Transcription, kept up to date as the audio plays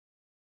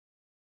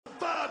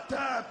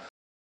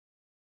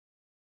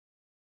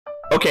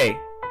Okay,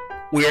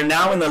 we are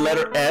now in the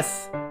letter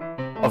S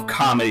of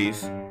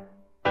comedies.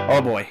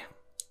 Oh boy.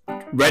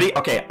 Ready?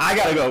 Okay, I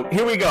gotta go.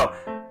 Here we go.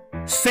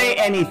 Say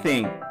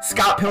Anything,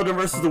 Scott Pilgrim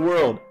vs. the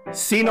World,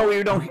 See No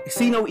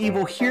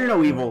Evil, Hear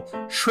No Evil,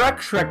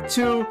 Shrek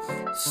 2,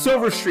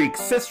 Silver Streak,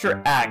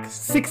 Sister Act,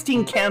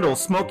 16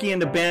 Candles, Smokey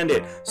and the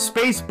Bandit,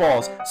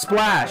 Spaceballs,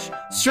 Splash,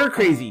 Stir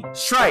Crazy,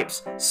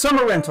 Stripes,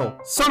 Summer Rental,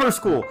 Summer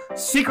School,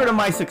 Secret of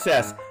My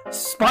Success,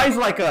 Spies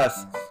Like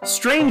Us,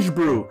 Strange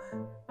Brew,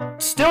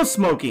 Still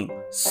Smoking,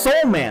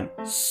 Soul Man,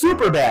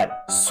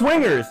 Superbad,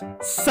 Swingers,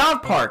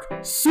 South Park,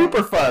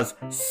 Super Fuzz,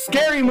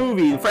 Scary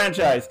Movie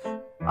franchise,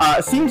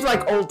 Seems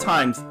Like Old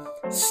Times,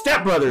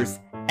 Step Brothers,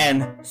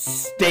 and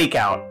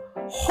Stakeout.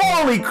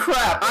 Holy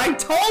crap! I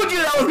told you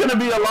that was gonna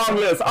be a long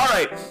list. All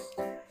right,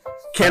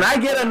 can I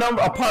get a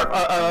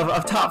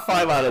top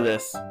 5 out of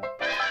this?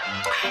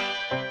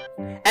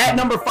 At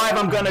number 5,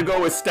 I'm gonna go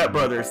with Step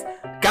Brothers.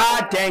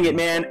 God dang it,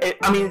 man!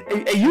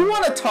 You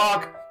want to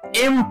talk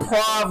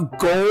improv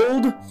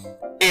gold?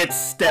 It's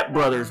Step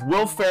Brothers.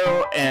 Will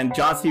Ferrell and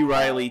John C.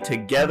 Reilly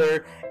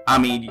together. I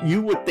mean,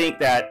 you would think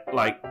that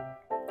like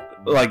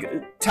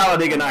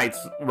Talladega Nights,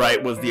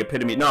 right, was the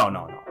epitome.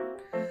 No.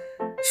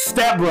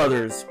 Step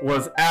Brothers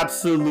was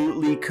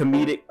absolutely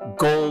comedic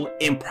gold,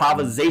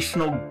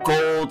 improvisational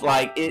gold.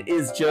 Like, it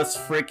is just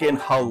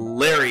freaking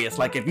hilarious.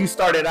 Like, if you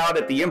started out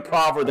at the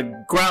Improv or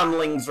the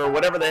Groundlings or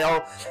whatever the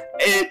hell,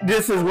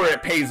 this is where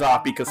it pays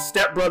off, because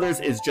Step Brothers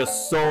is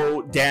just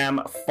so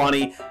damn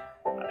funny.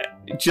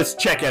 Just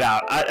check it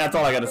out. That's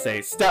all I gotta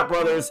say. Step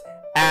Brothers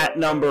at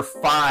number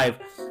 5.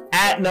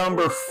 At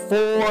number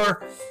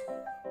 4,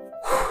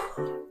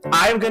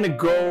 I'm gonna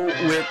go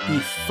with the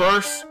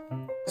first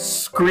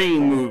scary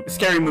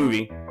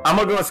movie. I'm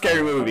gonna go with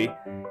Scary Movie.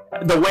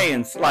 The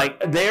Wayans, like,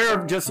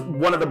 they're just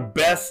one of the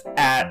best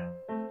at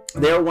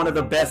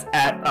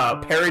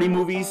parody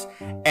movies,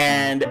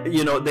 and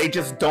you know, they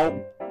just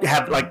don't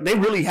have, like, they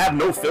really have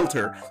no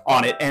filter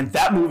on it, and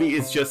that movie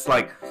is just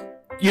like,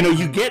 you know,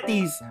 you get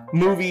these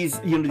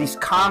movies, you know, these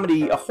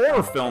comedy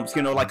horror films,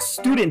 you know, like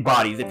Student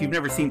Bodies. If you've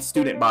never seen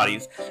Student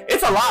Bodies,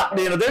 it's a lot,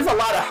 you know, there's a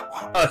lot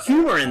of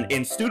humor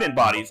in Student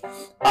Bodies.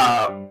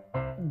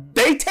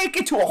 They take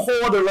it to a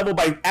whole other level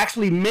by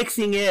actually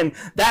mixing in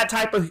that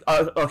type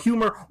of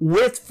humor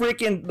with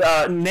freaking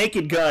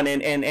Naked Gun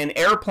and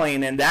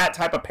Airplane and that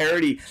type of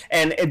parody,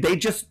 and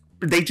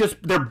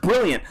they're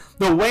brilliant.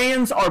 The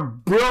Wayans are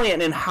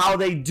brilliant in how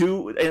they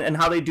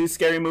do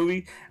Scary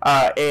Movie,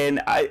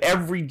 and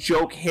every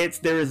joke hits.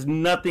 There is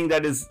nothing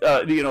that is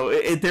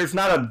there's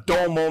not a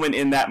dull moment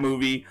in that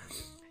movie.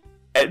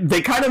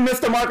 They kind of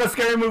missed the mark on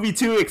Scary Movie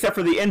 2, except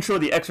for the intro.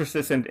 The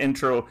Exorcist and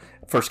intro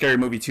for Scary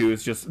Movie 2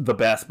 is just the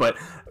best. But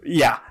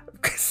yeah,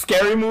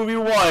 Scary Movie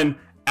 1,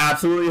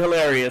 absolutely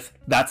hilarious.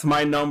 That's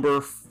my number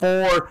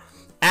 4.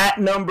 At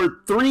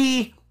number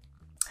 3,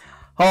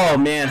 oh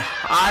man,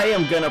 I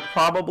am gonna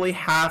probably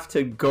have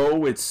to go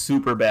with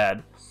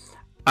Superbad.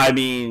 I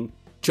mean,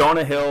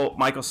 Jonah Hill,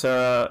 Michael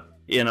Cera,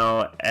 you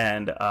know,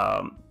 and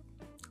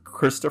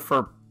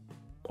Christopher.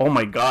 Oh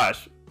my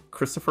gosh,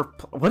 Christopher.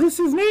 What is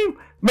his name?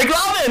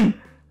 McLovin.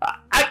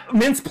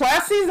 Vince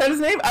Plassi, is that his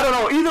name? I don't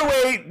know. Either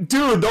way,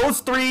 dude, those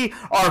 3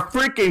 are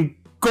freaking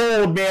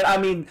gold, man. I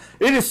mean,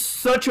 it is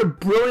such a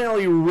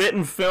brilliantly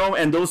written film,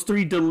 and those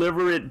 3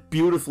 deliver it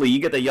beautifully. You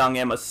get the young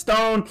Emma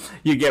Stone,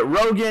 you get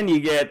Rogan, you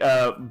get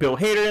Bill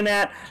Hader in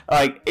that.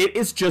 Like, it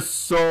is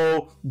just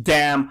so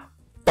damn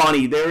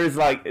funny. There is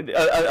like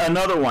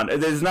another one.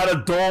 There's not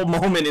a dull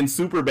moment in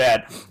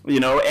Superbad, you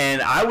know,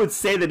 and I would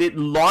say that it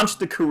launched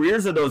the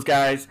careers of those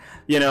guys,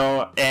 you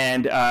know,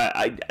 and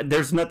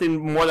there's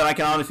nothing more that I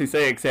can honestly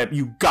say except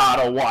you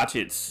gotta watch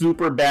it.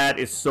 Superbad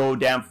is so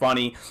damn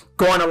funny,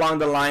 going along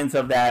the lines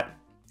of that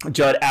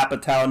Judd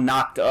Apatow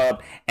Knocked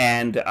Up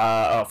and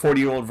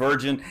 40-Year-Old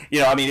Virgin.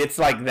 You know, I mean, it's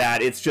like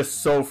that. It's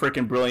just so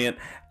freaking brilliant.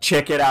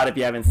 Check it out if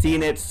you haven't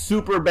seen it.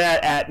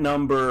 Superbad at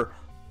number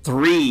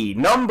 3.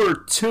 Number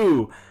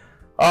 2.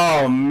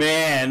 Oh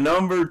man,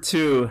 number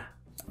 2.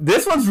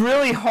 This one's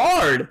really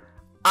hard.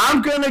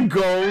 I'm gonna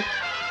go with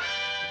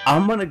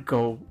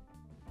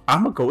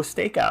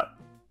Stakeout.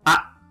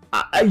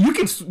 You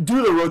can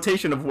do the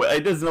rotation of,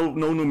 there's no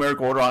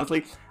numerical order,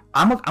 honestly.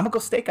 I'm gonna go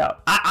Stakeout.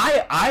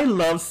 I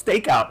love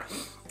Stakeout.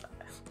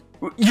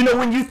 You know,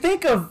 when you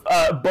think of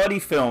buddy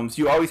films,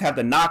 you always have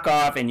the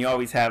knockoff, and you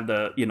always have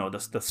the, you know,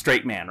 the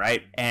straight man,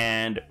 right?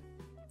 And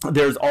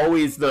there's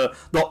always the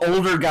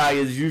older guy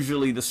is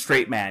usually the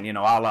straight man, you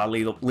know, a la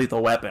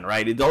Lethal Weapon,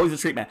 right? It's always a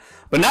straight man.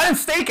 But not in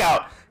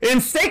Stakeout. In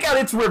Stakeout,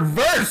 it's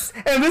reversed.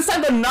 And this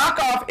time the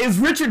knockoff is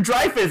Richard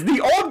Dreyfuss. The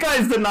old guy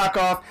is the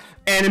knockoff,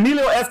 and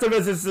Emilio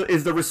Estevez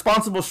is the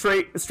responsible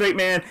straight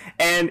man,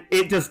 and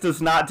it just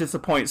does not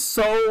disappoint.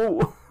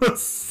 So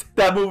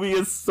that movie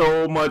is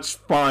so much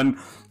fun.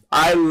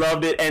 I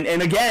loved it,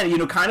 and again, you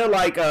know, kind of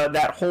like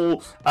that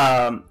whole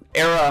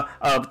era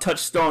of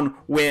Touchstone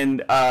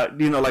when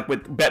like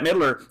with Bette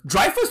Midler.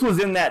 Dreyfuss was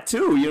in that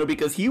too,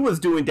 because he was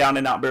doing Down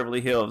and Out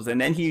Beverly Hills,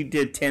 and then he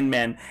did Tin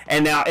Men,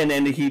 and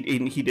then he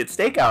did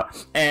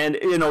Stakeout, and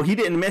he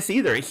didn't miss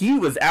either. He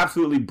was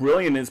absolutely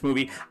brilliant in this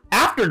movie.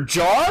 After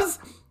Jaws,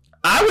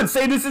 I would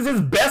say this is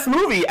his best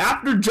movie.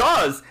 After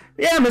Jaws,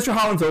 yeah, Mr.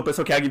 Holland's Opus,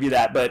 okay, I'll give you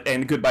that,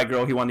 and Goodbye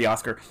Girl, he won the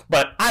Oscar,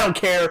 but I don't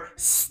care.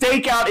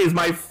 Stakeout is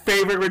my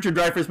favorite Richard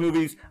Dreyfuss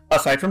movies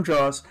aside from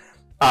Jaws.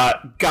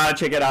 Gotta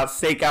check it out.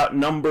 Stakeout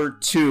number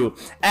 2.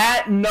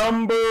 At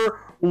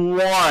number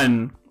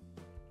 1,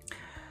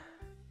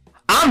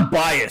 I'm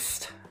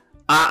biased.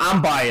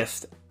 I'm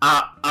biased.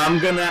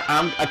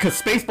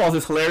 Because Spaceballs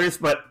is hilarious,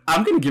 but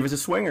I'm gonna give it to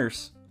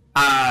Swingers.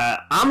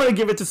 I'm gonna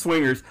give it to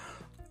Swingers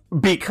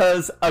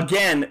because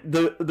again,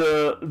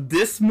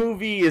 this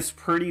movie is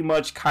pretty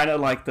much kind of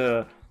like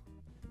the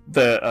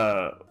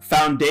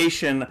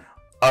foundation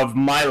of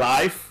my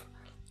life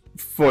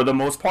for the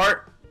most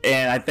part.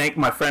 And I thank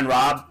my friend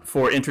Rob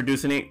for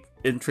introducing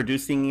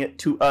it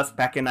to us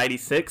back in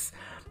 '96.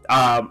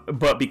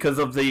 But because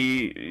of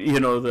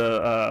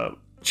the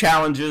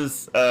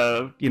challenges,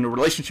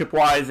 relationship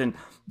wise, and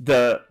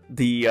the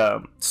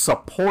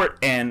support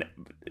and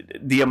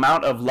the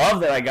amount of love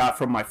that I got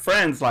from my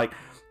friends, like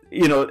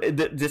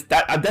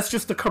that's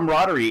just the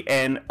camaraderie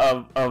and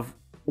of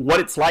what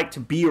it's like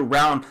to be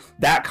around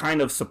that kind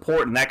of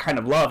support and that kind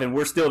of love. And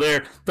we're still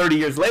there 30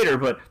 years later,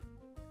 but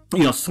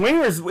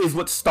Swingers is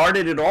what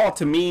started it all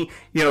to me.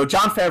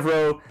 Jon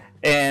Favreau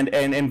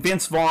and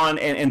Vince Vaughn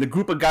and the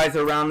group of guys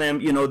around them,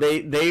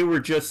 they were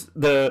just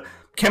the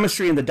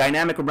chemistry and the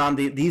dynamic around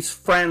these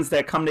friends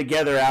that come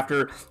together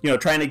after,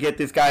 trying to get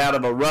this guy out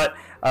of a rut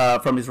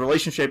from his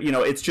relationship.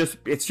 It's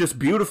just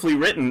beautifully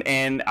written,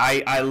 and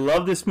I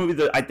love this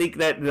movie. I think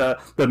that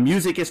the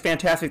music is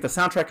fantastic, the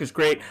soundtrack is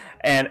great,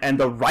 and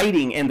the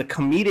writing and the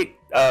comedic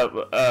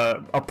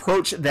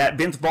approach that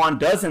Vince Vaughn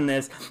does in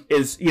this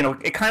is,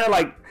 it kind of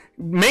like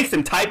makes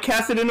him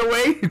typecasted in a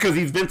way because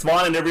he's Vince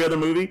Vaughn in every other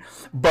movie,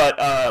 but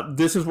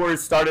this is where it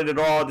started it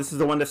all. This is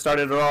the one that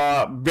started it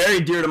all.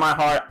 Very dear to my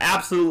heart.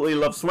 Absolutely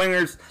love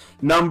Swingers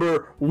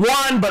number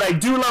 1, but I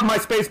do love my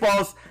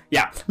Spaceballs.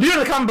 Yeah, leave it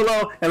in the comment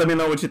below and let me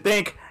know what you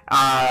think.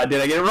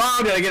 Did I get it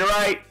wrong? Did I get it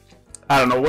right? I don't know.